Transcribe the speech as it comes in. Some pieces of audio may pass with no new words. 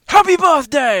Happy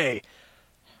birthday!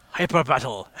 Hyper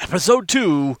Battle, Episode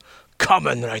 2,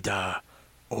 Kamen Rider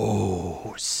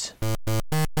O's.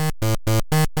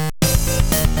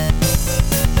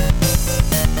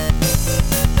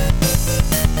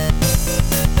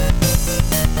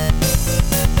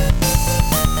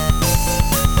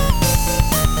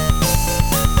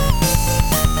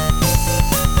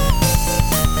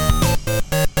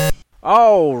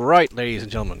 Alright, ladies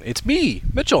and gentlemen, it's me,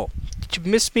 Mitchell. Did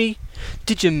you miss me?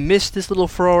 Did you miss this little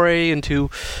foray into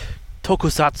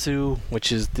tokusatsu,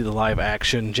 which is the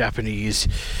live-action Japanese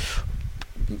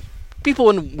people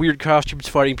in weird costumes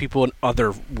fighting people in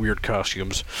other weird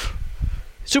costumes?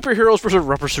 Superheroes versus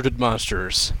rubber-suited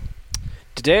monsters.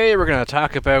 Today we're going to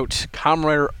talk about Kamen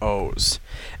Rider O's.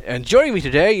 And joining me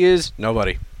today is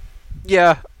nobody.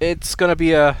 Yeah, it's going to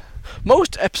be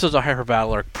most episodes of Hyper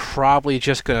Battle are probably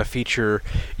just going to feature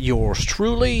yours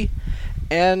truly,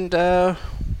 and,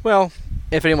 well,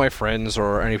 if any of my friends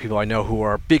or any people I know who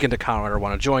are big into Kamen Rider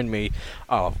want to join me,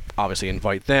 I'll obviously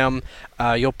invite them.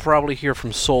 You'll probably hear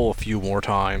from Soul a few more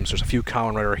times. There's a few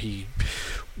Kamen Rider he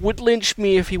would lynch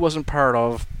me if he wasn't part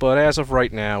of, but as of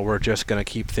right now, we're just going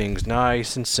to keep things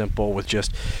nice and simple with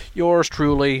just yours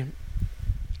truly,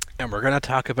 and we're going to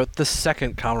talk about the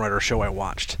second Kamen Rider show I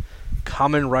watched,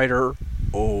 Kamen Rider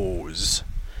O's.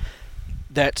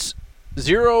 That's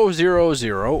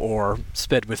 000, or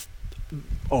sped with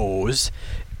O's,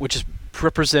 which is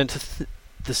represent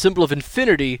the symbol of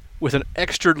infinity with an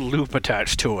extra loop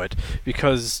attached to it,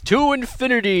 because to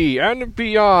infinity and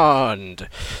beyond,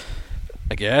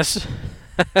 I guess.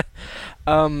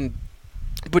 But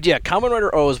yeah, Kamen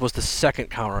Rider O's was the second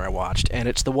Kamen Rider I watched, and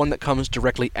it's the one that comes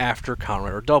directly after Kamen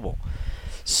Rider Double.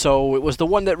 So it was the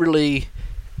one that really...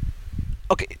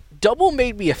 Okay, Double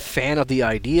made me a fan of the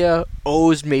idea,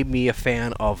 O's made me a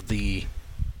fan of the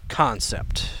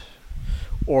concept.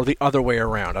 Or the other way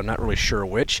around, I'm not really sure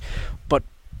which. But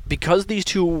because these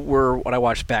two were what I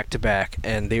watched back to back,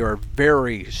 and they are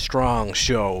very strong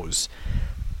shows,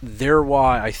 they're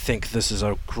why I think this is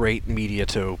a great media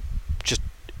to just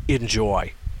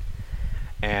enjoy.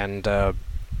 And,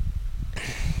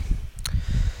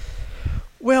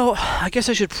 well, I guess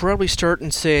I should probably start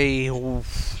and say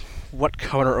what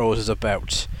Kamen Rider O's is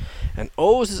about. And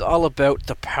O's is all about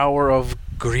the power of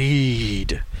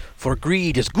greed. For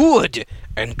greed is good,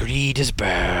 and greed is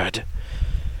bad.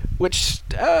 Which,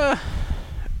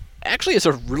 actually is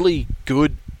a really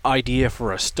good idea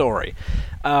for a story.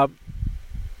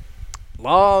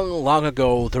 Long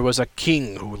ago, there was a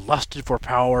king who lusted for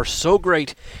power so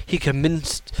great he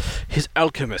convinced his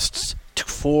alchemists to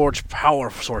forge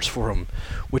power source for him,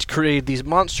 which created these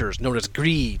monsters known as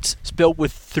greeds, spelled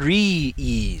with 3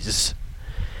 E's.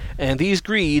 And these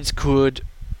greeds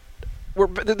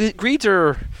the greeds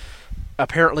are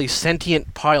apparently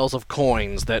sentient piles of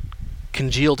coins that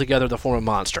congeal together to form a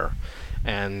monster.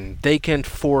 And they can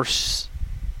force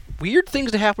weird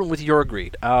things to happen with your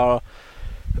greed.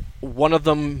 One of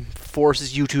them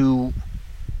forces you to...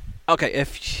 Okay,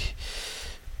 if...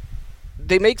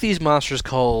 They make these monsters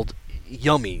called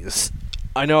yummies.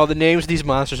 I know the names of these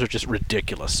monsters are just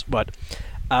ridiculous, but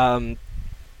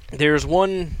there's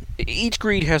one... Each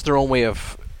greed has their own way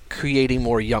of creating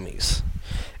more yummies.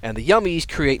 And the yummies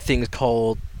create things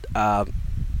called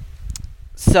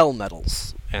cell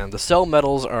metals. And the cell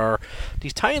metals are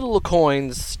these tiny little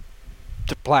coins.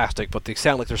 They're plastic, but they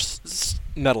sound like they're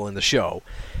metal in the show.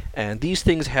 And these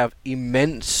things have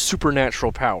immense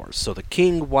supernatural powers. So the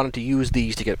king wanted to use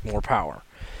these to get more power.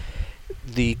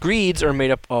 The greeds are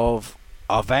made up of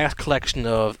a vast collection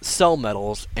of cell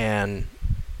metals and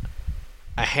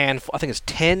a handful, I think it's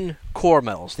 10 core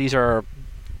metals. These are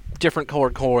different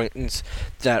colored coins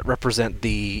that represent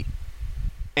the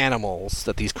animals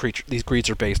that these greeds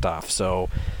are based off. So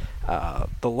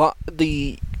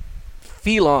the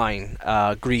feline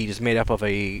greed is made up of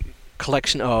a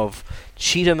collection of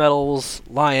cheetah metals,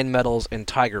 lion metals, and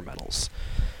tiger metals.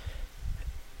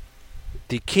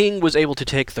 The king was able to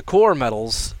take the core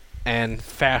metals and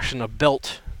fashion a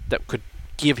belt that could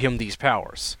give him these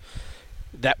powers.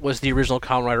 That was the original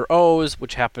Kamen Rider O's,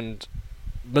 which happened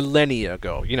millennia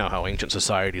ago. You know how ancient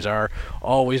societies are,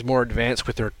 always more advanced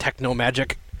with their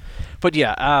techno-magic. But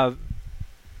yeah,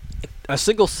 a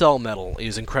single cell metal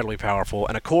is incredibly powerful,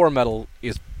 and a core metal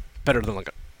is better than like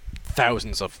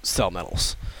thousands of cell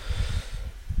metals.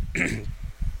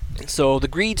 So the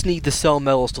greeds need the cell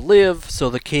metals to live, so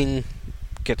the king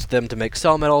gets them to make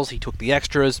cell metals. He took the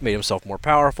extras, made himself more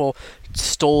powerful,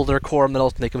 stole their core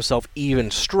metals to make himself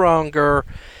even stronger,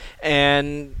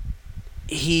 and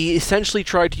he essentially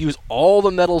tried to use all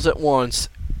the metals at once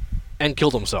and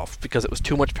killed himself because it was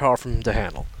too much power for him to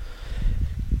handle.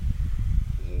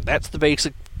 That's the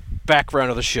basic background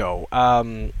of the show.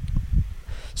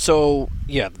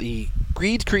 The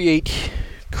greeds create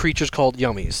creatures called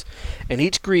yummies. And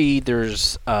each greed,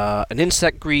 there's an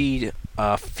insect greed,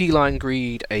 a feline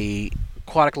greed, a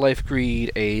aquatic life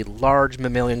greed, a large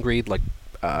mammalian greed like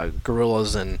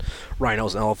gorillas and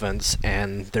rhinos and elephants,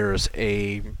 and there's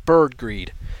a bird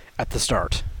greed at the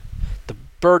start. The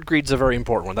bird greed's a very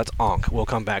important one. That's Ankh. We'll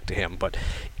come back to him. But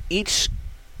each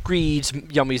greed's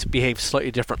yummies behave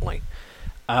slightly differently.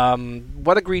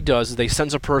 What a greed does is they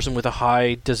sense a person with a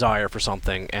high desire for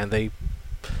something, and they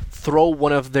throw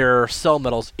one of their cell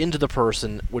metals into the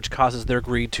person, which causes their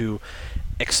greed to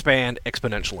expand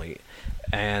exponentially.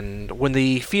 And when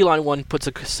the feline one puts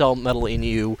a cell metal in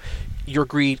you, your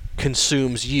greed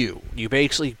consumes you. You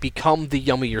basically become the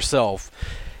yummy yourself.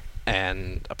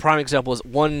 And a prime example is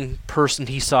one person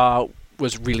he saw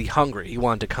was really hungry. He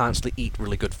wanted to constantly eat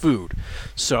really good food.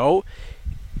 So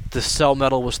the cell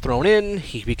metal was thrown in.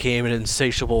 He became an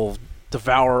insatiable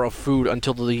devourer of food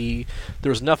until there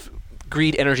was enough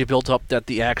greed energy built up that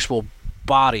the actual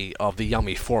body of the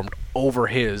yummy formed over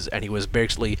his, and he was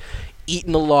basically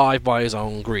eaten alive by his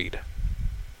own greed.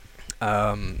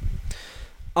 Ankh,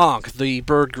 the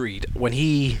bird greed, when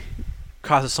he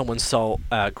causes someone's cell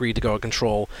greed to go out of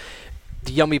control,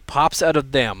 the yummy pops out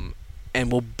of them and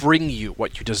will bring you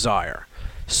what you desire.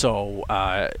 So,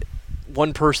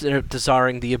 one person ended up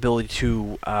desiring the ability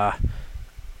to,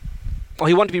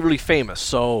 he wanted to be really famous,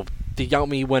 so the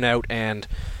yummy went out and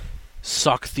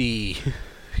sucked the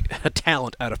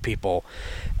talent out of people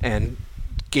and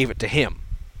gave it to him.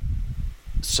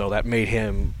 So that made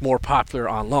him more popular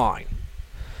online.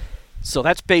 So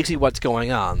that's basically what's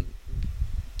going on.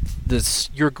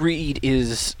 Your greed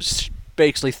is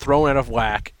basically thrown out of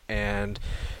whack, and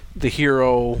the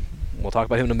hero, we'll talk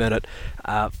about him in a minute,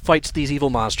 fights these evil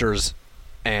monsters,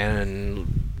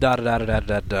 and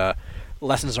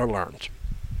lessons are learned.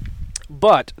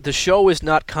 But the show is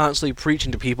not constantly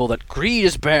preaching to people that greed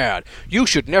is bad. You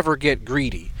should never get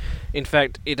greedy. In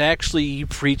fact, it actually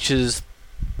preaches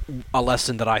a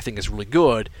lesson that I think is really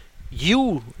good.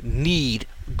 You need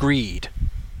greed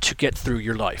to get through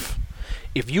your life.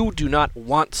 If you do not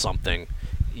want something,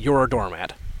 you're a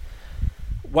doormat.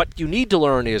 What you need to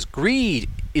learn is greed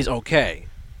is okay.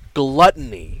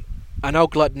 Gluttony. I know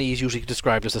gluttony is usually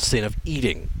described as a sin of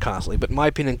eating constantly, but in my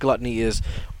opinion, gluttony is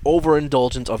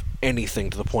overindulgence of anything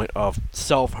to the point of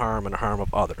self-harm and harm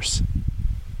of others.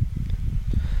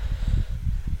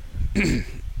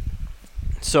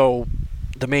 So,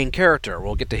 the main character,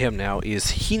 we'll get to him now, is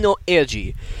Hino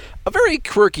Eiji, a very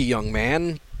quirky young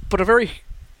man, but a very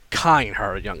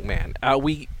kind-hearted young man.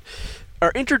 We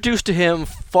are introduced to him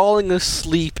falling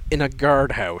asleep in a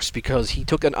guardhouse because he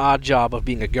took an odd job of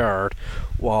being a guard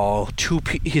while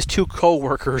his two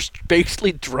co-workers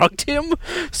basically drugged him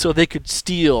so they could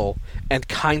steal and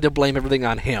kind of blame everything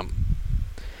on him.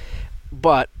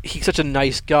 But he's such a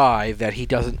nice guy that he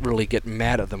doesn't really get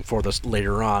mad at them for this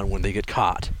later on when they get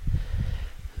caught.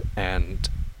 And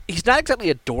he's not exactly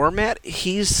a doormat.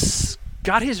 He's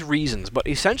got his reasons, but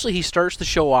essentially he starts the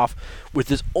show off with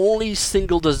his only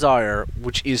single desire,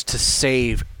 which is to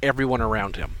save everyone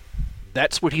around him.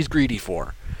 That's what he's greedy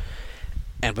for.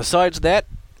 And besides that,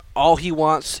 all he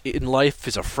wants in life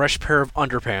is a fresh pair of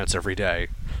underpants every day.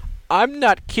 I'm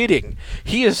not kidding.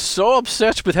 He is so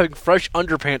obsessed with having fresh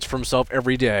underpants for himself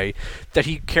every day that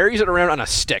he carries it around on a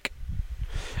stick.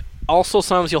 Also,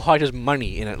 sometimes he'll hide his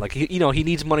money in it. Like, he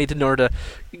needs money in order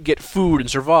to get food and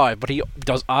survive, but he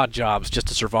does odd jobs just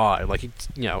to survive. Like,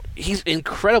 he's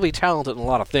incredibly talented in a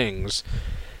lot of things,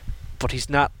 but he's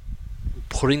not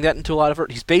putting that into a lot of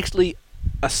effort. He's basically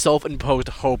a self-imposed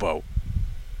hobo.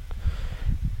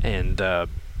 And, of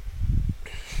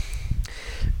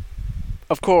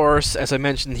course, as I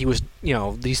mentioned, he was,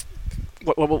 these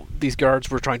guards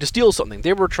were trying to steal something.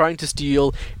 They were trying to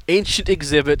steal ancient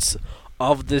exhibits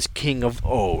of this King of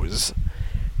Oz,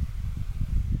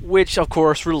 which, of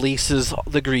course, releases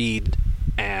the greed,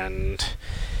 and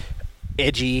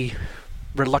Eiji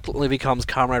reluctantly becomes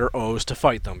Kamen Rider Oz to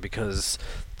fight them, because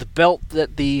the belt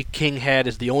that the king had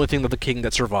is the only thing of the king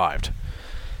that survived.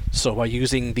 So by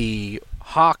using the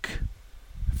hawk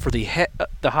for the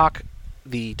hawk,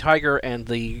 the tiger, and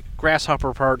the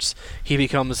grasshopper parts, he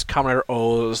becomes Kamen Rider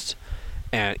Oz,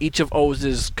 and each of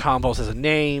Oz's combos has a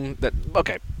name that...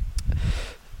 Okay.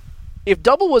 If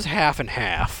double was half and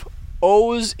half,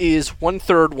 Oz is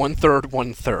 1/3, 1/3,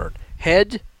 1/3.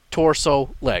 Head,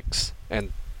 torso, legs.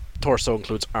 And torso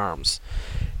includes arms.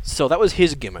 So that was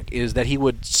his gimmick, is that he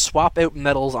would swap out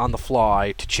metals on the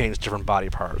fly to change different body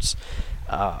parts.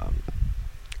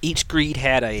 Each greed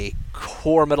had a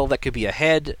core metal that could be a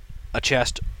head, a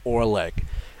chest, or a leg.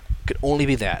 could only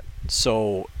be that.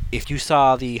 So if you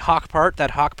saw the Hawk part,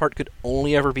 that Hawk part could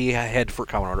only ever be a head for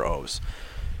Kamen Rider O's.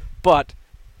 But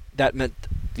that meant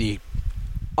the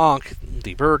Ankh,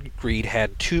 the bird greed,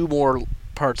 had 2 more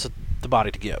parts of the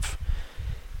body to give.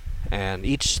 And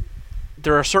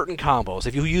there are certain combos.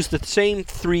 If you use the same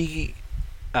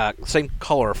same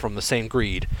color from the same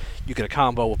greed, you get a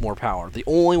combo with more power. The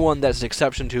only one that's an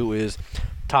exception to is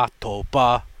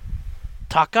Tatoba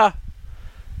Taka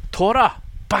Tora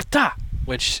Bata,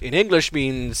 which in English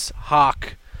means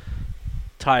hawk,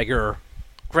 tiger,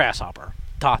 grasshopper.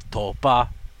 Tatoba.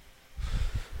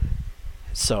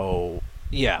 So,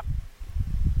 yeah.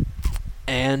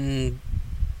 And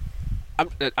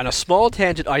on a small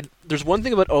tangent, there's one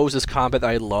thing about Oz's combat that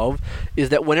I love, is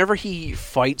that whenever he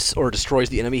fights or destroys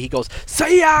the enemy, he goes,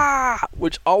 "See ya!"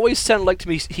 Which always sounded like to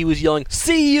me he was yelling,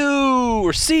 "See you!"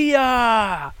 or "See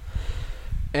ya!"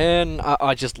 And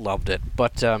I just loved it.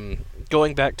 But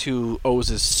going back to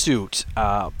Oz's suit,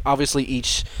 obviously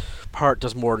each part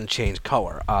does more than change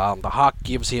color. The Hawk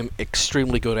gives him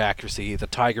extremely good accuracy. The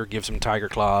Tiger gives him Tiger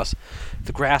Claws.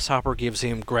 The Grasshopper gives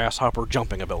him Grasshopper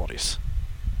jumping abilities.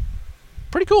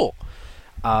 Pretty cool.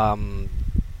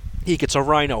 He gets a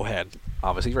Rhino head,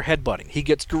 obviously for headbutting. He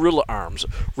gets Gorilla arms,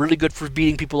 really good for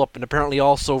beating people up, and apparently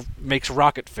also makes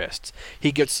rocket fists.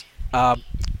 He gets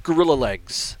gorilla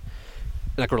legs.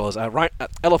 Not gorillas,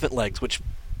 elephant legs, which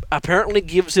apparently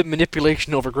gives him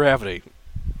manipulation over gravity.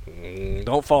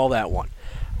 Don't follow that one.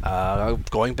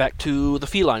 Going back to the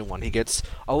feline one, he gets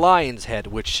a lion's head,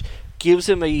 which gives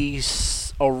him a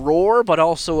roar, but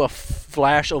also a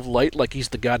flash of light like he's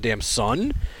the goddamn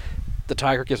sun. The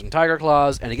tiger gives him tiger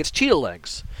claws, and he gets cheetah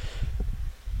legs.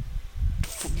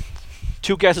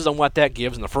 2 guesses on what that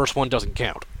gives, and the first one doesn't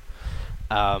count.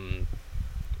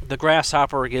 The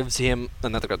grasshopper gives him,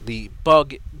 the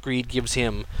bug greed gives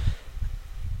him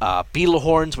beetle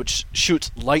horns, which shoots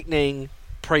lightning.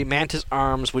 Prey mantis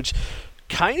arms, which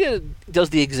kind of does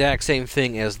the exact same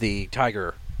thing as the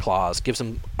tiger claws, gives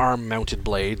him arm-mounted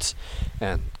blades,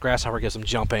 and grasshopper gives him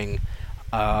jumping.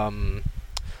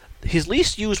 His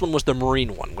least used one was the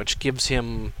marine one, which gives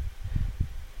him,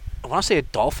 I want to say, a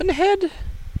dolphin head,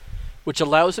 which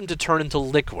allows him to turn into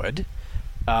liquid.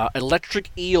 Electric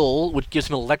eel, which gives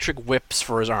him electric whips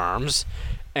for his arms,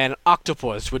 and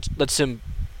octopus, which lets him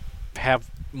have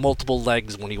multiple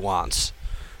legs when he wants.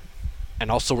 And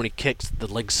also when he kicks, the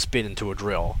legs spin into a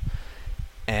drill.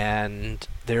 And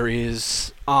there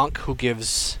is Ankh, who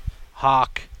gives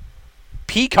Hawk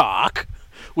Peacock,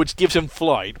 which gives him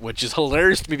flight, which is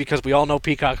hilarious to me because we all know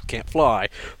peacocks can't fly,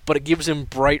 but it gives him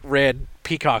bright red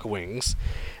peacock wings,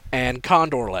 and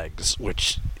condor legs,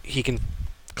 which he can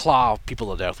claw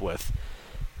people to death with.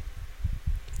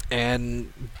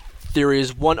 And there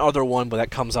is one other one, but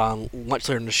that comes on much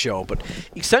later in the show. But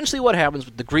essentially what happens,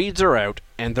 the greeds are out,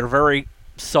 and they're very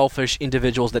selfish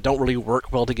individuals that don't really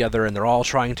work well together, and they're all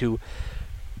trying to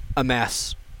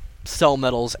amass cell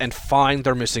metals and find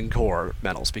their missing core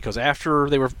metals, because after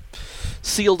they were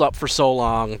sealed up for so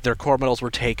long, their core metals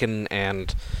were taken,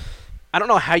 and I don't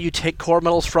know how you take core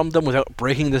metals from them without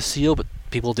breaking the seal, but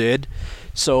people did.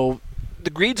 So the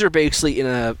greeds are basically in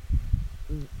a...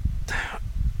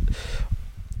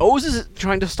 Oz is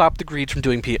trying to stop the greeds from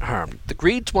doing harm. The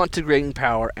greeds want to gain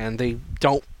power, and they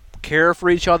don't care for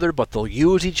each other, but they'll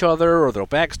use each other, or they'll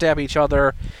backstab each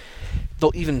other.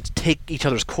 They'll even take each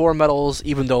other's core metals,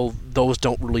 even though those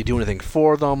don't really do anything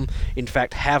for them. In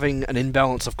fact, having an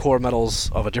imbalance of core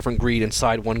metals of a different greed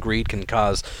inside one greed can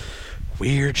cause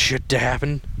weird shit to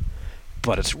happen,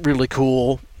 but it's really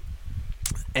cool.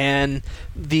 And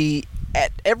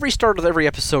at every start of every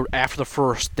episode after the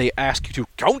first, they ask you to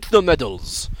count the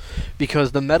medals,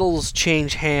 because the medals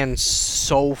change hands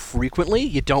so frequently,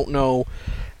 you don't know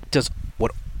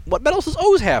what medals does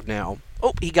Oz have now.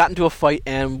 Oh, he got into a fight,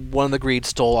 and one of the greeds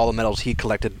stole all the medals he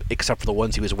collected, except for the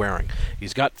ones he was wearing.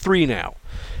 He's got 3 now.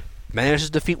 Manages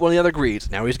to defeat one of the other greeds.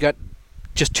 Now he's got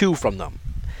just 2 from them.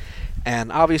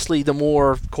 And obviously, the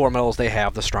more core medals they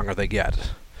have, the stronger they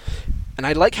get. And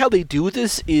I like how they do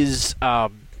this is...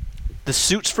 the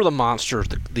suits for the monsters,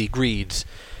 the greeds,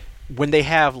 when they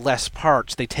have less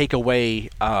parts, they take away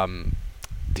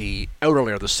the outer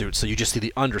layer of the suit, so you just see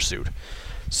the undersuit.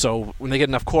 So when they get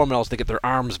enough core medals, they get their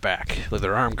arms back, like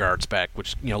their arm guards back,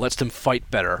 which lets them fight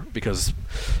better, because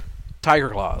tiger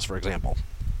claws, for example.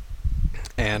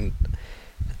 And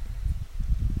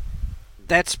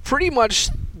that's pretty much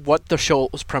what the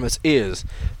show's premise is.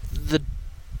 The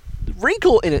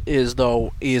wrinkle in it is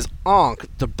Ankh,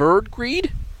 the bird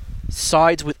greed,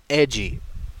 sides with Edgy,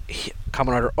 Kamen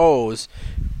Rider Oz,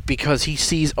 because he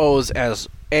sees Oz as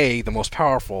A, the most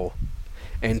powerful,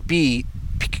 and B,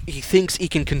 he thinks he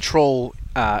can control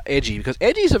Edgy, because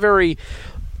Edgy's a very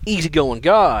easygoing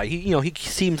guy. He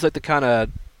seems like the kind of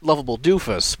lovable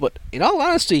doofus, but in all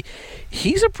honesty,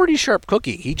 he's a pretty sharp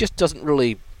cookie. He just doesn't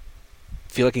really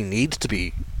feel like he needs to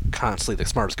be constantly the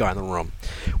smartest guy in the room.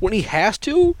 When he has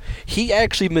to, he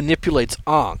actually manipulates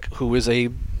Ankh, who is a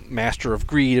master of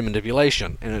greed and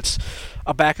manipulation, and it's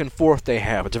a back and forth they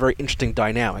have. It's a very interesting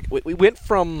dynamic. We went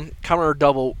from counter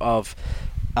double of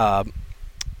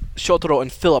Shotaro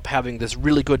and Philip having this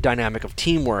really good dynamic of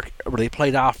teamwork where they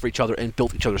played off for each other and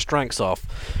built each other's strengths off,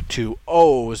 to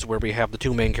O's, where we have the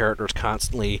two main characters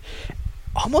constantly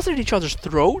almost at each other's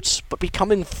throats, but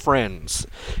becoming friends.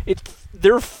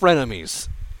 They're frenemies.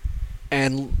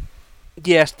 And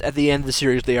yes, at the end of the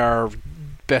series, they are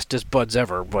bestest buds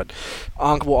ever, but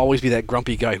Ankh will always be that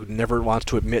grumpy guy who never wants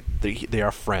to admit that they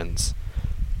are friends.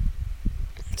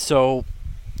 So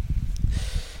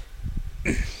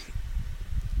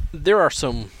there are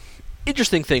some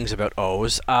interesting things about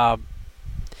O's.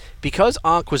 Because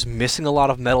Ankh was missing a lot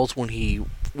of medals when he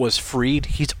was freed,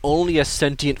 he's only a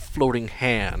sentient floating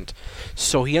hand.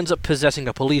 So he ends up possessing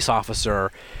a police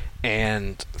officer,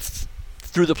 and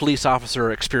through the police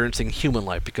officer experiencing human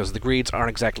life, because the greeds aren't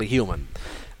exactly human.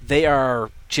 They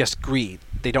are just greed.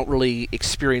 They don't really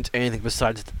experience anything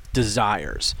besides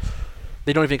desires.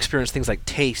 They don't even experience things like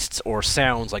tastes or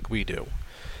sounds like we do.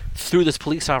 Through this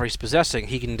police officer he's possessing,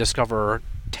 he can discover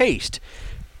taste.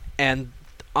 And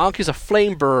Ankh is a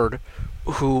flame bird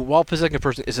who, while possessing a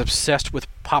person, is obsessed with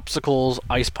popsicles,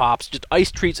 ice pops, just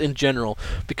ice treats in general,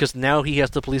 because now he has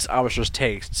the police officer's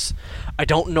tastes. I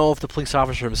don't know if the police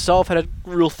officer himself had a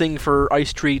real thing for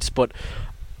ice treats, but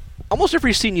almost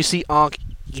every scene you see Ankh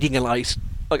eating an ice,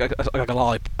 like a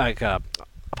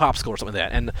popsicle or something like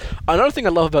that. And another thing I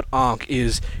love about Ankh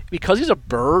is, because he's a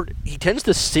bird, he tends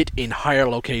to sit in higher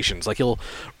locations. Like, he'll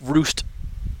roost,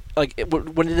 like,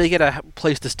 when they get a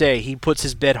place to stay, he puts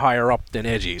his bed higher up than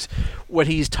Edgy's. When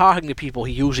he's talking to people,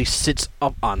 he usually sits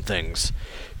up on things.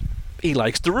 He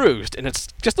likes to roost, and it's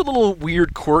just a little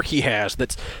weird quirk he has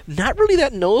that's not really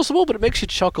that noticeable, but it makes you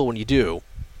chuckle when you do.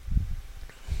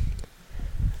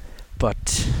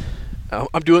 But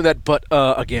I'm doing that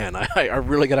again. I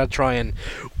really gotta try and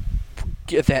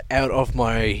get that out of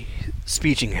my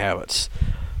speeching habits.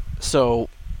 So,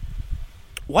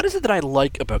 what is it that I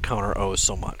like about Counter O's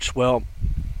so much? Well,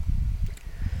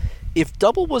 if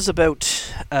Double was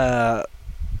about a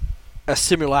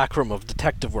simulacrum of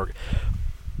detective work,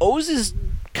 O's is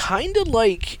kind of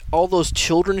like all those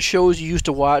children's shows you used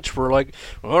to watch where, like,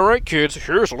 alright kids,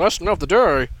 here's a lesson of the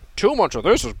day. Too much of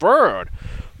this is bad.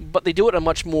 But they do it in a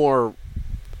much more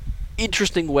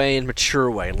interesting way and mature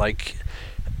way. Like,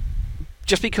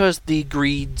 just because the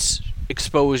greeds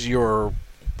expose your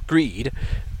greed,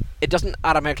 it doesn't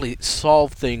automatically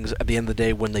solve things at the end of the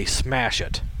day when they smash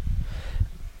it.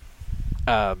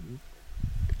 And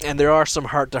there are some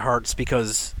heart-to-hearts,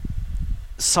 because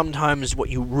sometimes what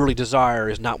you really desire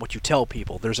is not what you tell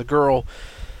people. There's a girl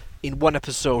in one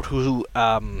episode who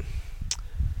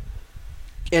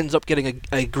ends up getting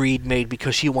a greed made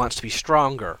because she wants to be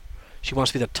stronger. She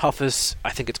wants to be the toughest, I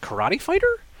think it's karate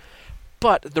fighter?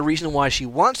 But the reason why she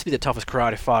wants to be the toughest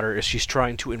karate fighter is she's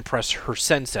trying to impress her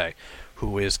sensei,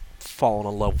 who is fallen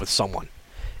in love with someone.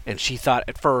 And she thought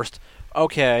at first,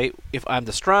 okay, if I'm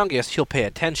the strongest, he'll pay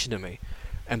attention to me.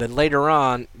 And then later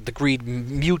on, the greed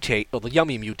the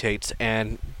yummy mutates,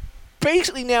 and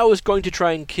basically now is going to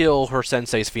try and kill her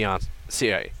sensei's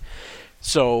fiancé.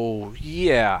 So,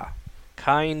 yeah,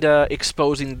 kinda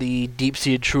exposing the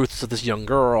deep-seated truths of this young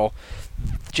girl.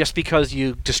 Just because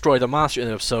you destroy the monster in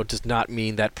an episode does not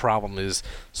mean that problem is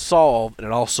solved, and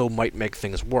it also might make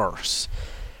things worse.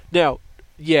 Now,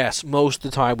 yes, most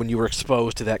of the time when you are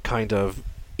exposed to that kind of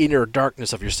inner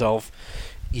darkness of yourself,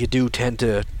 you do tend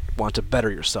to want to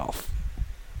better yourself.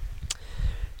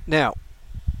 Now,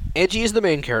 Edgy is the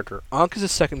main character, Ankh is a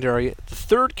secondary. The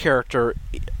third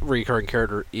recurring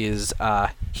character is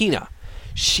Hina.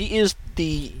 She is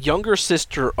the younger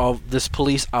sister of this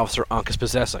police officer Ankh is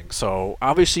possessing, so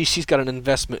obviously she's got an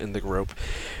investment in the group.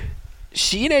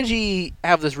 She and Edgy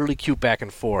have this really cute back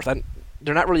and forth. And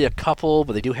they're not really a couple,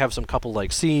 but they do have some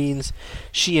couple-like scenes.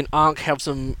 She and Ankh have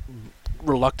some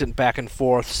reluctant back and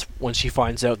forths when she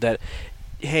finds out that,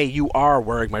 hey, you are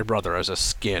wearing my brother as a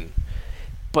skin.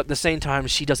 But at the same time,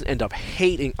 she doesn't end up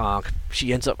hating Ankh.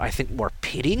 She ends up, I think, more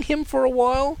pitying him for a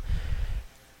while.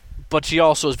 But she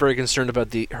also is very concerned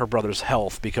about her brother's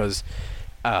health, because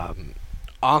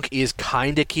Ankh is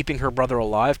kind of keeping her brother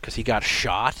alive because he got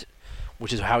shot,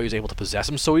 which is how he was able to possess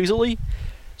him so easily.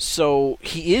 So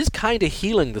he is kind of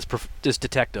healing this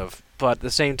detective, but at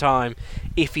the same time,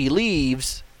 if he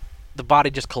leaves, the body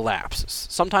just collapses.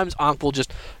 Sometimes Ankh will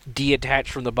just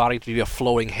detach from the body to be a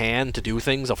floating hand to do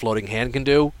things a floating hand can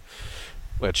do,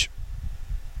 which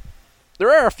there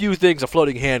are a few things a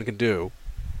floating hand can do.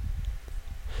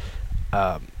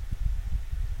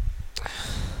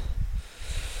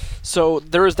 So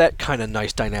there is that kind of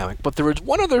nice dynamic. But there is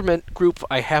one other group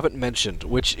I haven't mentioned,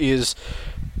 which is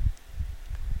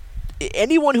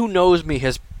anyone who knows me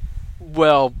has,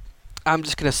 well, I'm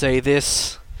just going to say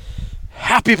this.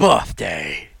 Happy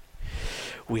birthday!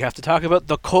 We have to talk about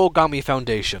the Kogami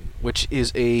Foundation, which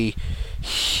is a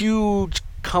huge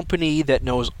company that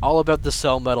knows all about the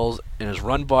cell metals and is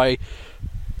run by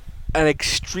an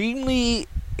extremely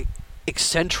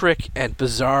eccentric and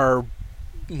bizarre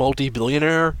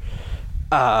multi-billionaire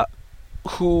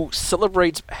who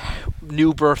celebrates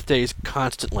new birthdays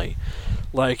constantly.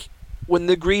 Like, when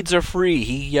the Greeds are free,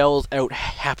 he yells out,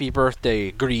 "Happy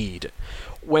birthday, Greed."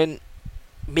 When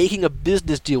making a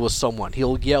business deal with someone,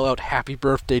 he'll yell out, "Happy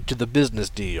birthday" to the business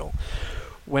deal.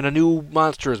 When a new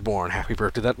monster is born, happy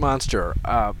birthday to that monster.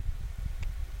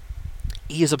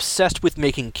 He is obsessed with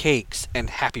making cakes and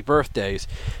happy birthdays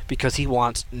because he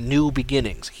wants new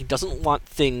beginnings. He doesn't want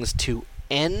things to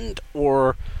end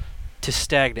or to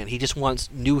stagnate. He just wants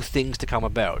new things to come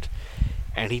about.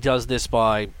 And he does this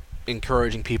by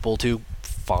encouraging people to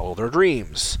follow their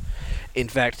dreams. In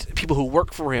fact, people who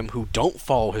work for him who don't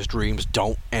follow his dreams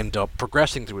don't end up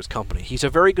progressing through his company. He's a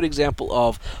very good example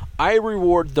of, I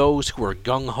reward those who are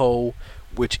gung-ho,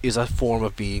 which is a form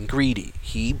of being greedy.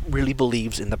 He really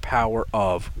believes in the power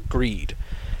of greed.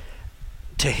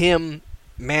 To him,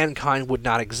 mankind would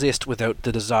not exist without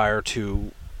the desire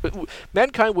to...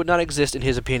 Mankind would not exist, in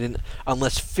his opinion,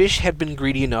 unless fish had been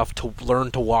greedy enough to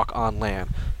learn to walk on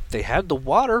land. They had the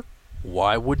water.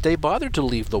 Why would they bother to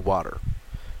leave the water?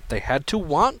 They had to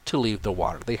want to leave the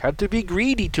water. They had to be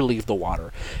greedy to leave the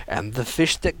water. And the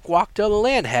fish that walked on the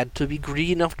land had to be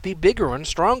greedy enough to be bigger and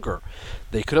stronger.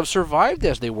 They could have survived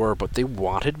as they were, but they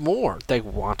wanted more. They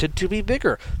wanted to be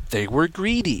bigger. They were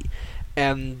greedy.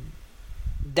 And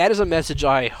that is a message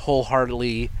I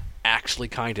wholeheartedly actually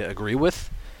kind of agree with.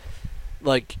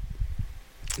 Like,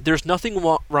 there's nothing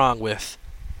wrong with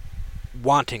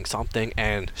wanting something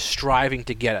and striving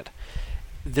to get it.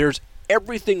 There's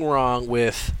everything wrong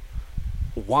with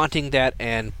wanting that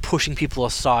and pushing people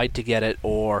aside to get it,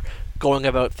 or going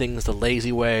about things the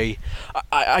lazy way.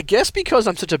 I guess because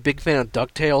I'm such a big fan of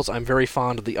DuckTales, I'm very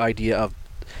fond of the idea of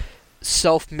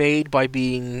self-made by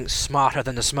being smarter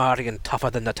than the smarty and tougher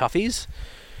than the toughies.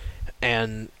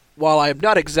 And while I'm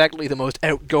not exactly the most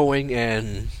outgoing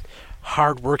and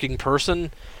hard-working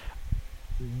person,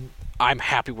 I'm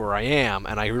happy where I am,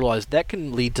 and I realize that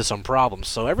can lead to some problems.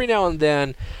 So every now and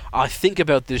then, I think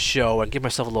about this show and give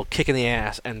myself a little kick in the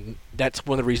ass, and that's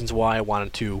one of the reasons why I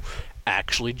wanted to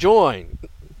actually join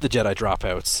the Jedi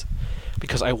Dropouts,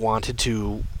 because I wanted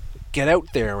to get out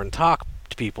there and talk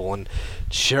to people and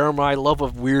share my love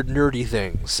of weird, nerdy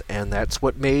things, and that's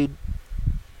what made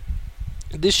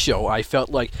this show. I felt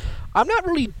like I'm not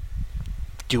really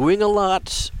doing a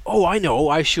lot. Oh, I know,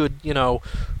 I should,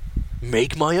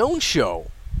 make my own show.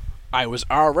 I was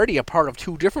already a part of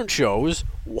 2 different shows.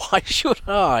 Why should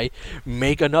I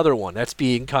make another one? That's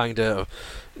being kind of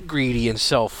greedy and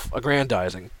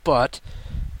self-aggrandizing. But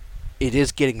it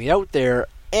is getting me out there,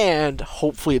 and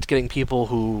hopefully it's getting people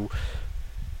who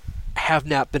have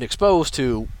not been exposed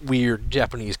to weird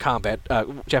Japanese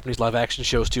Japanese live-action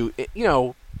shows to,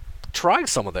 try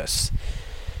some of this.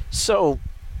 So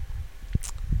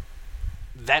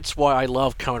that's why I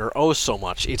love Counter O so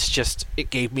much. It's just, it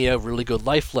gave me a really good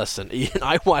life lesson.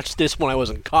 I watched this when I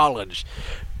was in college.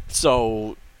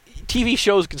 So, TV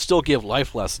shows can still give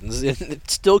life lessons. It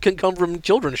still can come from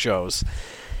children's shows.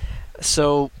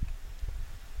 So,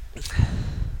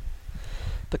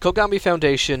 the Kogami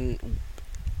Foundation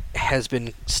has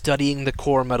been studying the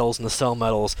core metals and the cell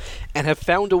metals and have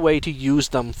found a way to use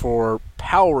them for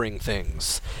powering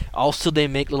things. Also, they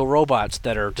make little robots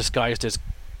that are disguised as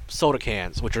soda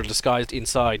cans, which are disguised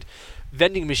inside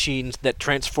vending machines that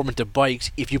transform into bikes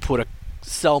if you put a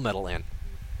cell metal in.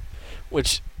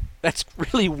 That's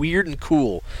really weird and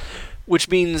cool. Which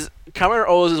means Commander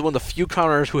Oz is one of the few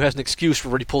commanders who has an excuse for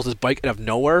when he pulls his bike out of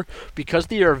nowhere, because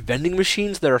they are vending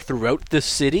machines that are throughout the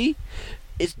city.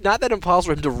 It's not that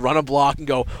impossible for him to run a block and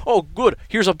go, oh, good,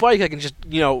 here's a bike I can just,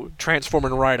 transform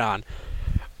and ride on.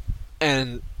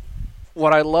 And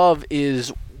what I love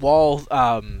is, while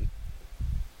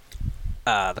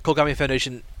the Kogami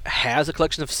Foundation has a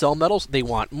collection of cell metals, they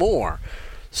want more.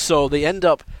 So they end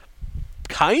up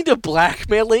kind of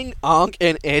blackmailing Ankh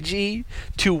and Edgy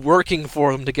to working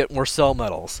for them to get more cell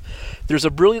metals. There's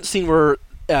a brilliant scene where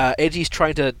Edgy's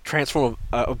trying to transform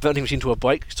a vending machine to a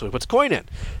bike, so he puts a coin in.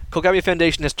 Kogami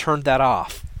Foundation has turned that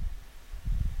off.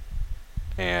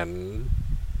 And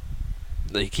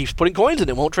he keeps putting coins in,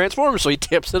 it won't transform, so he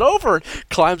tips it over and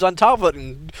climbs on top of it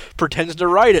and pretends to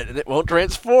ride it, and it won't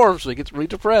transform, so he gets really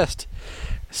depressed.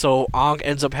 So Ankh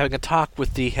ends up having a talk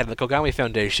with the head of the Kogami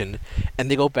Foundation, and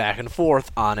they go back and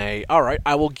forth on alright,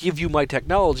 I will give you my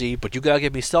technology, but you gotta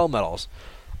give me cell metals.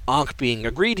 Ankh, being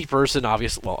a greedy person,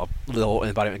 obviously, well, a little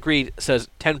embodiment of greed, says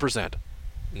 10%.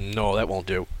 No, that won't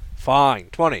do. Fine,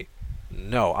 20.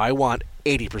 No, I want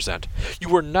 80%.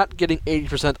 You are not getting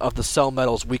 80% of the cell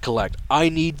metals we collect. I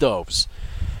need those.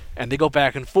 And they go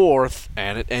back and forth,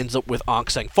 and it ends up with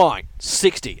Ankh saying, fine,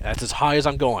 60. That's as high as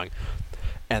I'm going.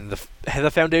 And the head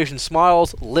of the Foundation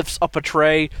smiles, lifts up a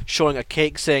tray, showing a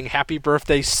cake saying, happy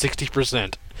birthday,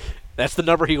 60%. That's the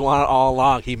number he wanted all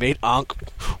along. He made Ankh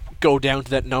go down to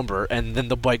that number, and then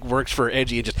the bike works for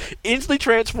Edgy and just instantly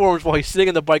transforms while he's sitting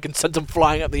on the bike and sends him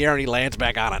flying up in the air, and he lands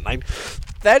back on it.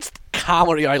 That's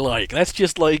comedy I like. That's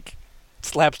just like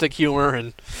slapstick humor,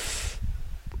 and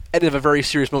end of a very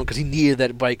serious moment because he needed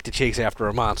that bike to chase after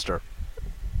a monster.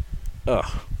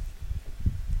 Ugh.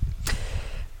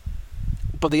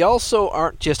 But they also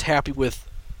aren't just happy with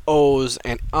Oz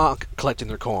and Ankh collecting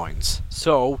their coins.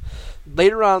 So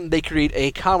later on, they create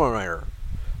a Kamen Rider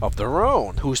of their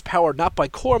own, who's powered not by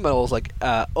core metals like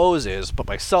Oz is, but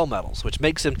by cell metals, which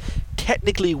makes him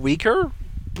technically weaker,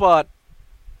 but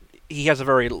he has a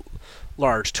very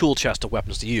large tool chest of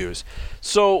weapons to use.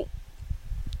 So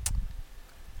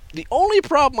the only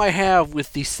problem I have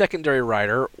with the secondary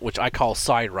rider, which I call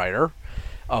side rider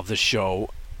of the show,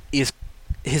 is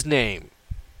his name.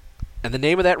 And the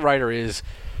name of that rider is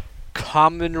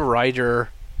Kamen Rider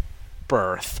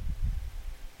Birth.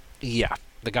 Yeah.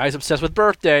 The guy's obsessed with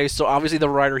birthdays, so obviously the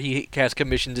rider he has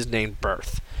commissioned is named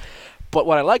Birth. But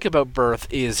what I like about Birth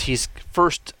is the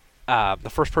first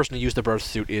person to use the birth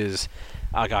suit is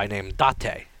a guy named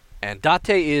Date. And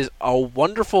Date is a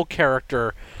wonderful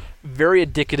character, very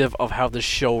indicative of how the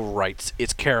show writes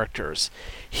its characters.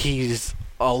 He's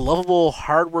a lovable,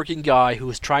 hardworking guy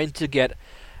who's trying to get,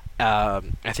 I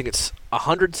think it's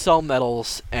 100 cell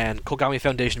metals, and Kogami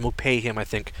Foundation will pay him, I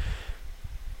think,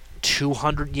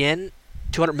 200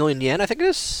 million yen, I think it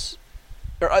is.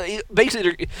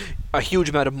 Basically, a huge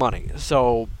amount of money.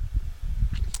 So,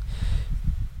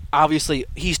 obviously,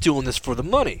 he's doing this for the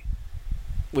money,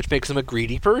 which makes him a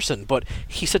greedy person. But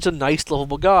he's such a nice,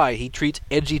 lovable guy. He treats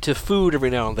Edgy to food every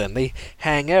now and then. They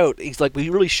hang out. He's like, we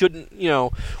really shouldn't,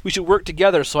 we should work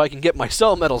together so I can get my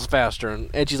cell metals faster. And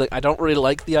Edgy's like, I don't really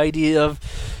like the idea of,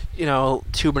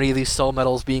 too many of these cell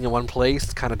metals being in one place.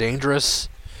 It's kind of dangerous.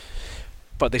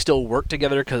 But they still work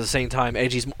together because at the same time,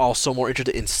 Edgy's also more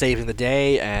interested in saving the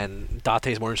day, and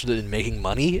Date's more interested in making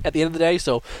money at the end of the day.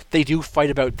 So they do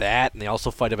fight about that, and they also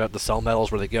fight about the cell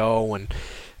metals where they go, and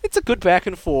it's a good back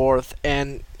and forth.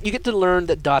 And you get to learn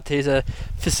that Date's a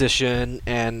physician,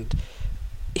 and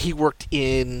he worked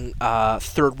in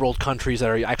third world countries that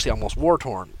are actually almost war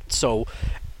torn. So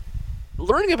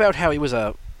learning about how he was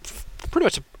pretty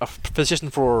much a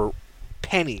physician for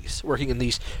pennies, working in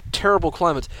these terrible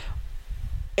climates.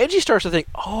 Edgy starts to think,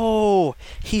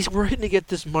 he's working to get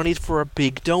this money for a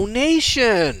big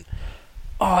donation.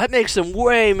 Oh, that makes him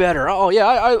way better. Oh,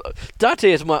 yeah, Date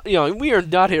is we and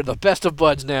Date are the best of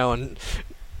buds now. And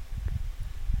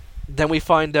then we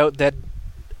find out that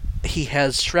he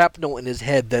has shrapnel in his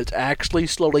head that's actually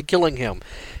slowly killing him.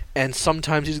 And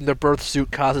sometimes using the birth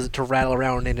suit causes it to rattle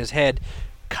around in his head,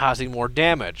 causing more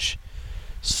damage.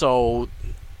 So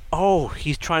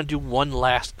he's trying to do one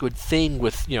last good thing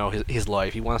with, his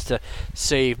life. He wants to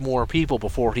save more people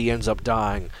before he ends up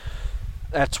dying.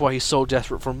 That's why he's so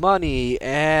desperate for money,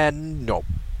 and nope.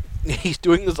 He's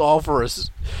doing this all for his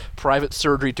private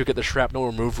surgery to get the shrapnel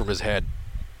removed from his head.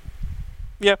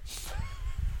 Yep.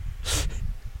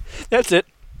 That's it.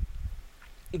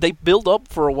 They build up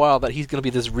for a while that he's going to be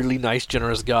this really nice,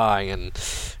 generous guy, and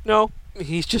no,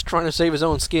 he's just trying to save his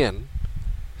own skin.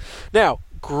 Now,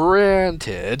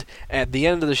 granted, at the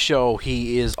end of the show,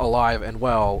 he is alive and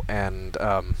well, and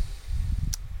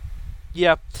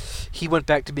he went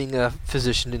back to being a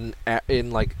physician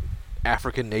in like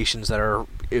African nations that are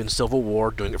in civil war,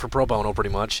 doing it for pro bono,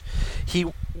 pretty much. He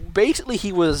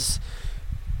was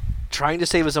trying to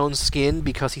save his own skin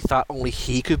because he thought only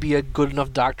he could be a good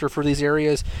enough doctor for these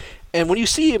areas. And when you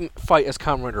see him fight as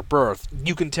Kamen Rider Birth,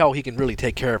 you can tell he can really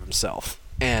take care of himself.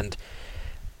 And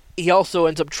he also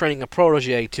ends up training a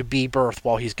protege to be Birth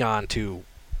while he's gone to,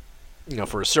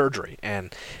 for his surgery.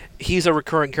 And he's a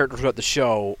recurring character throughout the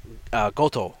show,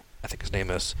 Goto, I think his name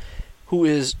is, who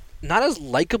is not as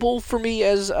likable for me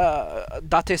as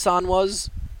Date-san was.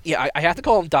 Yeah, I have to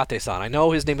call him Date-san. I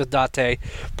know his name is Date,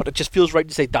 but it just feels right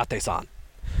to say Date-san.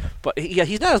 But yeah,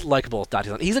 he's not as likable as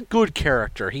Date-san. He's a good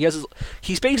character. He's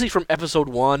basically from episode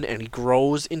 1, and he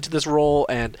grows into this role,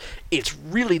 and it's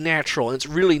really natural, and it's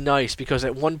really nice, because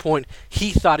at one point,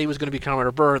 he thought he was going to become out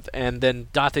of birth, and then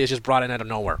Date is just brought in out of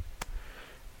nowhere.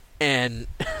 And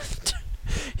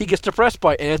he gets depressed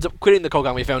by it, and ends up quitting the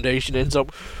Kogami Foundation, ends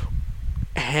up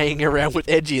hanging around with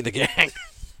Eiji and the gang.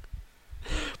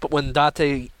 But when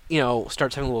Date,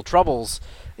 starts having little troubles,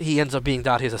 he ends up being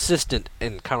Date's assistant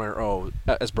in Kamen O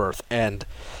as birth. And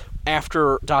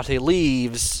after Date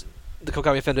leaves, the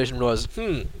Kogami Foundation realizes,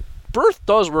 birth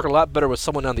does work a lot better with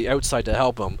someone on the outside to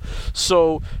help him.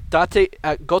 So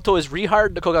Goto is rehired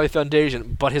to the Kogami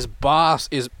Foundation, but his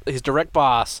direct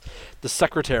boss, the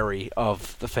secretary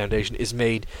of the foundation, is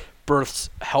made Birth's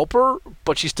helper,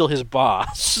 but she's still his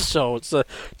boss. So it's a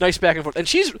nice back and forth. And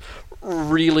she's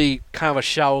really kind of a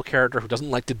shallow character who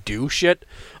doesn't like to do shit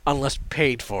unless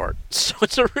paid for it. So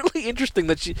it's a really interesting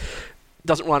that she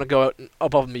doesn't want to go out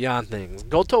above and beyond things.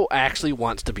 Goto actually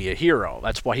wants to be a hero.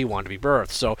 That's why he wanted to be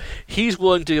Birth. So he's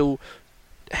willing to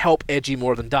help Eiji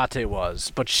more than Date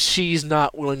was, but she's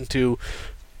not willing to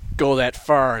go that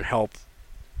far and help,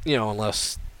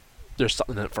 unless there's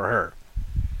something in it for her.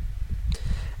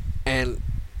 And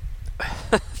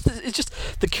it's just,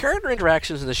 the character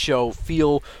interactions in the show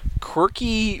feel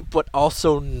quirky, but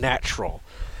also natural.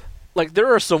 Like,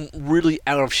 there are some really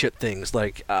out-of-shit things,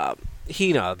 like,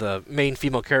 Hina, the main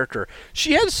female character,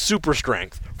 she has super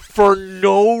strength for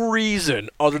no reason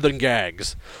other than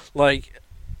gags. Like,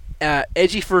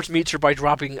 Eiji first meets her by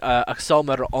dropping a cell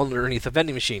metal underneath a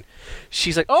vending machine.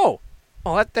 She's like, oh,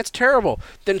 that's terrible.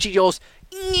 Then she goes,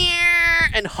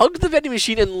 and hugs the vending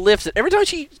machine and lifts it. Every time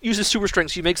she uses super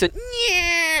strength, she makes a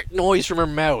noise from her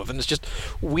mouth, and it's just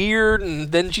weird,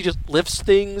 and then she just lifts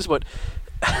things, but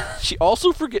she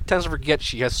also tends to forget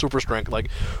she has super strength. Like,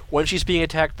 when she's being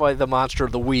attacked by the monster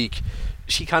of the week,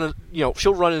 she kind of,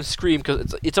 she'll run and scream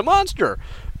because it's a monster.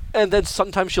 And then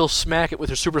sometimes she'll smack it with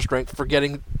her super strength,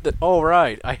 forgetting that, oh,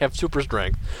 right, I have super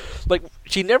strength. Like,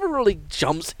 she never really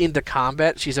jumps into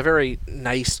combat. She's a very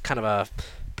nice, kind of a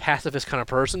pacifist kind of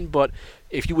person, but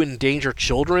if you endanger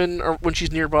children or when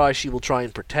she's nearby, she will try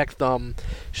and protect them.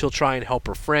 She'll try and help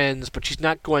her friends, but she's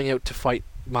not going out to fight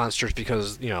monsters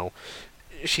because,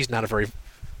 she's not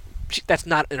that's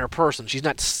not in her person. She's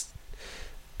not,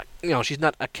 she's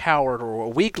not a coward or a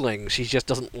weakling. She just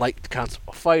doesn't like the concept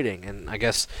of fighting, and I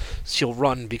guess she'll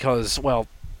run because, well,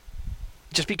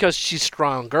 just because she's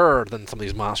stronger than some of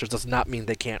these monsters does not mean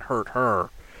they can't hurt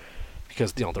her.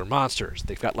 Because, they're monsters.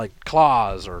 They've got, like,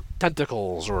 claws or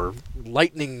tentacles or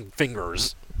lightning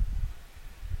fingers.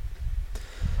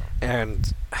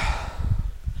 And,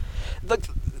 like,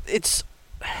 it's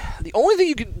the only thing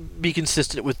you can be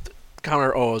consistent with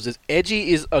Kamen O's is Eiji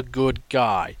is a good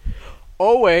guy.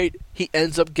 Oh wait, he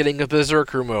ends up getting a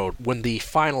Berserker mode when the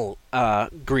final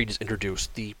greed is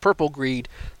introduced. The purple greed,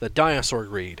 the dinosaur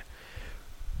greed,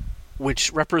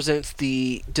 which represents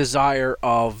the desire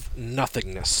of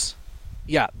nothingness.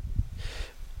 Yeah,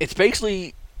 it's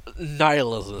basically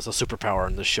nihilism as a superpower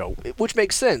in this show, which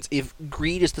makes sense. If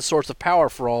greed is the source of power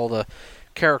for all the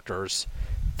characters,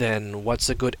 then what's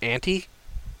a good anti?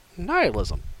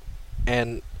 Nihilism.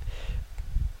 And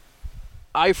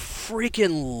I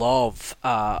freaking love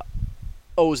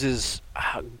Oz's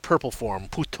purple form,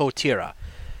 Putotira.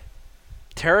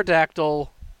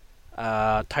 Pterodactyl,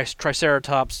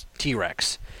 Triceratops,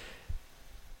 T-Rex.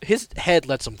 His head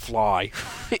lets him fly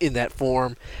in that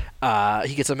form.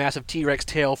 He gets a massive T-Rex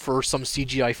tail for some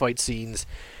CGI fight scenes,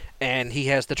 and he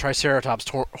has the Triceratops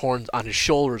horns on his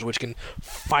shoulders, which can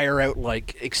fire out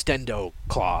like extendo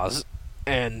claws.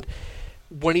 And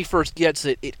when he first gets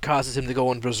it, it causes him to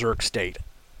go in berserk state,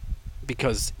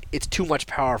 because it's too much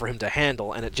power for him to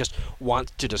handle, and it just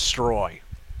wants to destroy.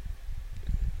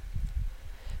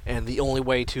 And the only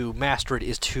way to master it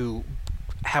is to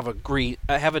have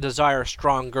a desire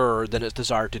stronger than its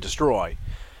desire to destroy.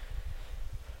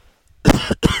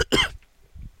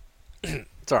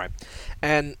 Sorry.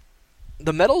 And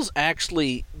the medals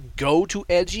actually go to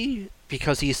Eiji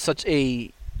because he's such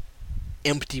a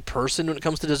empty person when it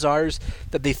comes to desires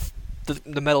that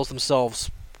the medals themselves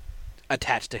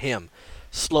attach to him,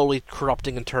 slowly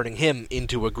corrupting and turning him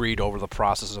into a greed over the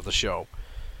process of the show.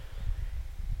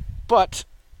 But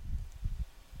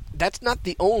that's not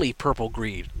the only purple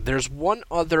greed. There's one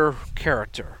other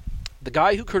character. The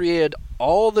guy who created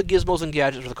all the gizmos and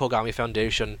gadgets for the Kogami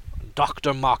Foundation,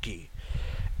 Dr. Maki.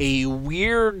 A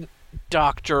weird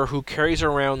doctor who carries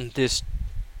around this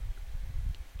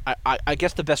I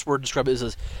guess the best word to describe it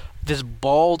is this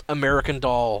bald American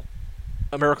Girl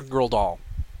doll.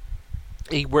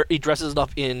 He dresses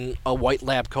up in a white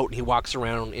lab coat and he walks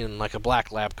around in like a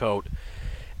black lab coat,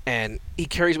 and he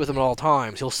carries it with him at all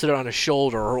times. He'll sit it on his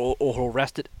shoulder, or he'll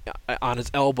rest it on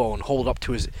his elbow and hold it up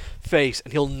to his face,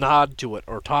 and he'll nod to it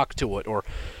or talk to it, or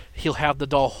he'll have the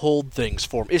doll hold things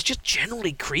for him. It's just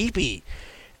generally creepy,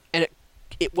 and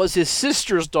it was his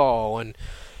sister's doll, and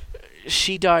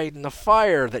she died in a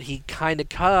fire that he kind of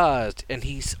caused, and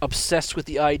he's obsessed with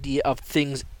the idea of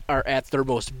things are at their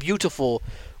most beautiful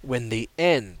when they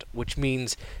end, which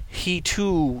means he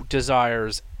too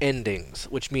desires endings,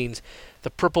 which means the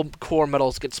purple core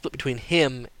metals get split between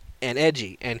him and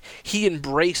Edgy, and he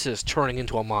embraces turning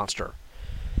into a monster.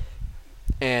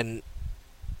 And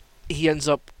he ends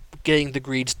up getting the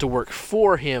greeds to work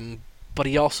for him, but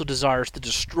he also desires to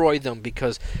destroy them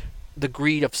because the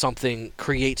greed of something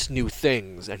creates new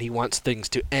things, and he wants things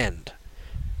to end.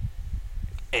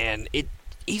 And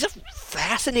he's a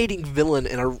fascinating villain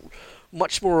and a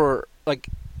much more, like,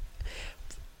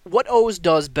 what O's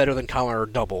does better than Kamen Rider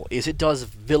Double is it does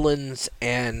villains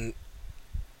and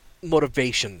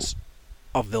motivations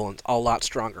of villains a lot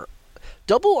stronger.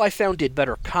 Double, I found, did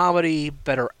better comedy,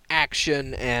 better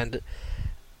action, and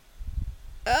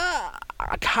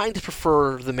I kind of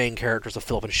prefer the main characters of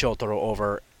Philip and Shotaro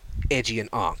over Edgy and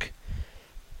Ankh,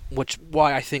 which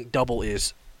why I think Double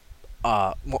is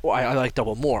I like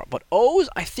Double more. But O's,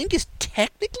 I think, is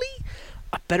technically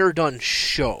a better done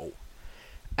show.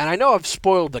 And I know I've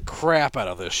spoiled the crap out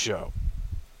of this show,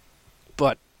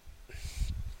 but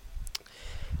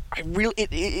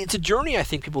it's a journey I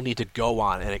think people need to go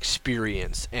on and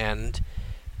experience, and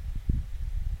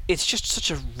it's just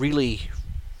such a really,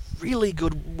 really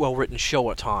good, well-written show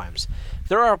at times.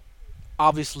 There are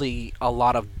obviously a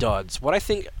lot of duds.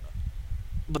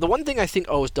 But the one thing I think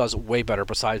O's does way better,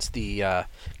 besides the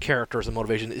characters and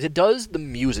motivation, is it does the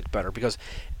music better, because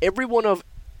every one of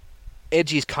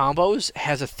Edgy's combos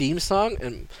has a theme song,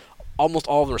 and almost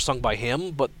all of them are sung by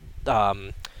him, but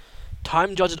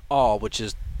Time Judges All, which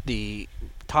is the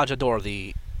Tajador,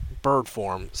 the bird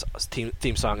form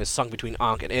theme song, is sung between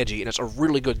Ankh and Edgy, and it's a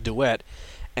really good duet,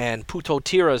 and Puto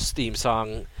Tira's theme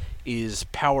song is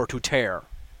Power to Tear.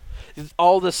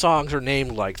 All the songs are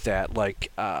named like that,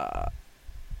 like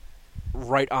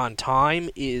Right on Time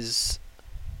is...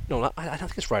 No, I don't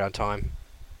think it's Right on Time.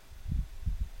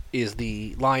 Is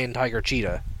the Lion, Tiger,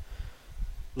 Cheetah.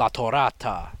 La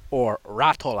Torata, or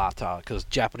Ratolata, because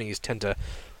Japanese tend to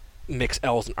mix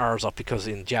L's and R's up, because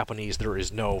in Japanese there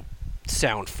is no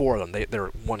sound for them. They're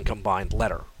one combined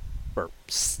letter, or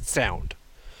sound.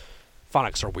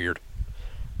 Phonics are weird.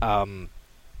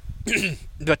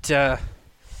 But,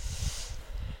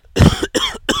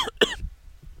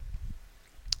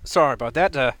 sorry about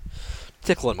that,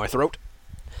 tickle in my throat.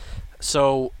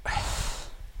 So,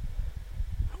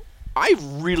 I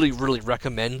really, really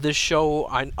recommend this show.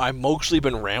 I've mostly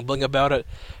been rambling about it,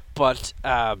 but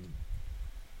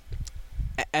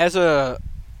as a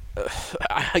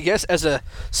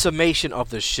summation of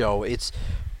this show, it's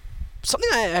something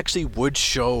I actually would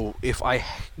show if I,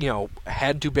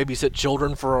 had to babysit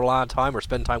children for a long time or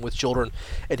spend time with children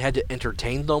and had to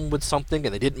entertain them with something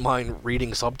and they didn't mind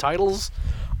reading subtitles.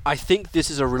 I think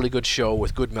this is a really good show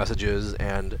with good messages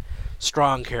and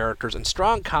strong characters and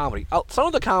strong comedy. Some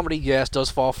of the comedy, yes, does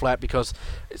fall flat because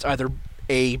it's either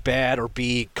A, bad, or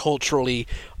B, culturally,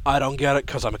 I don't get it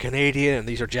because I'm a Canadian and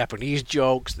these are Japanese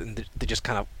jokes and they just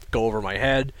kind of go over my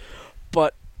head.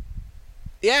 But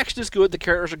the action is good, the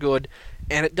characters are good,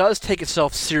 and it does take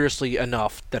itself seriously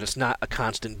enough that it's not a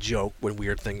constant joke when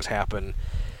weird things happen.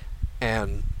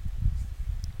 And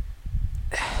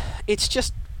it's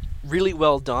just really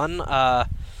well done.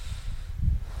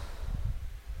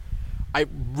 I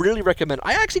really recommend...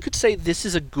 I actually could say this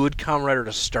is a good Kamen Rider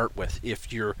to start with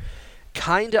if you're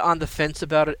kind of on the fence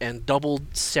about it, and Double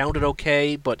sounded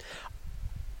okay, but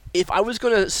if I was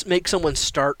going to make someone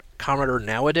start Kamen Rider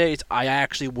nowadays, I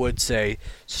actually would say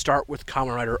start with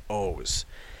Kamen Rider O's.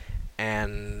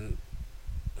 And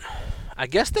I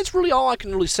guess that's really all I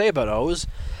can really say about O's.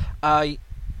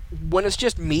 When it's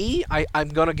just me, I'm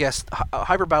going to guess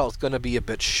Hyper Battle is going to be a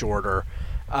bit shorter.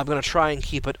 I'm going to try and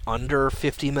keep it under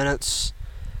 50 minutes,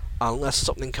 unless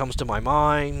something comes to my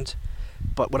mind.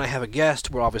 But when I have a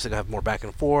guest, we're obviously going to have more back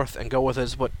and forth and go with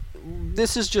it. But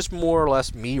this is just more or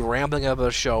less me rambling about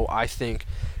a show I think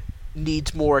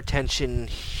needs more attention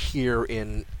here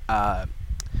in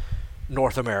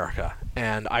North America.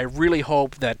 And I really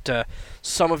hope that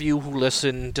some of you who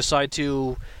listen decide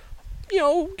to,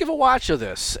 give a watch of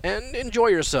this and enjoy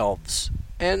yourselves.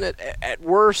 And at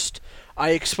worst,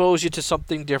 I expose you to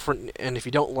something different, and if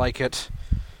you don't like it,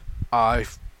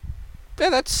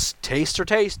 that's tastes or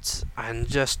tastes. And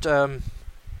just,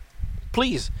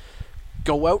 please,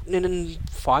 go out and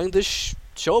find this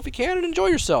show if you can and enjoy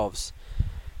yourselves.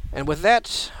 And with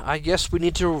that, I guess we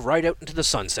need to ride out into the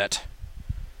sunset.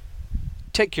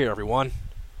 Take care, everyone.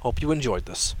 Hope you enjoyed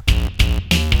this.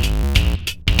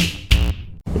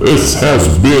 This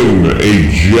has been a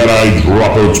Jedi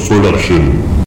Dropouts production.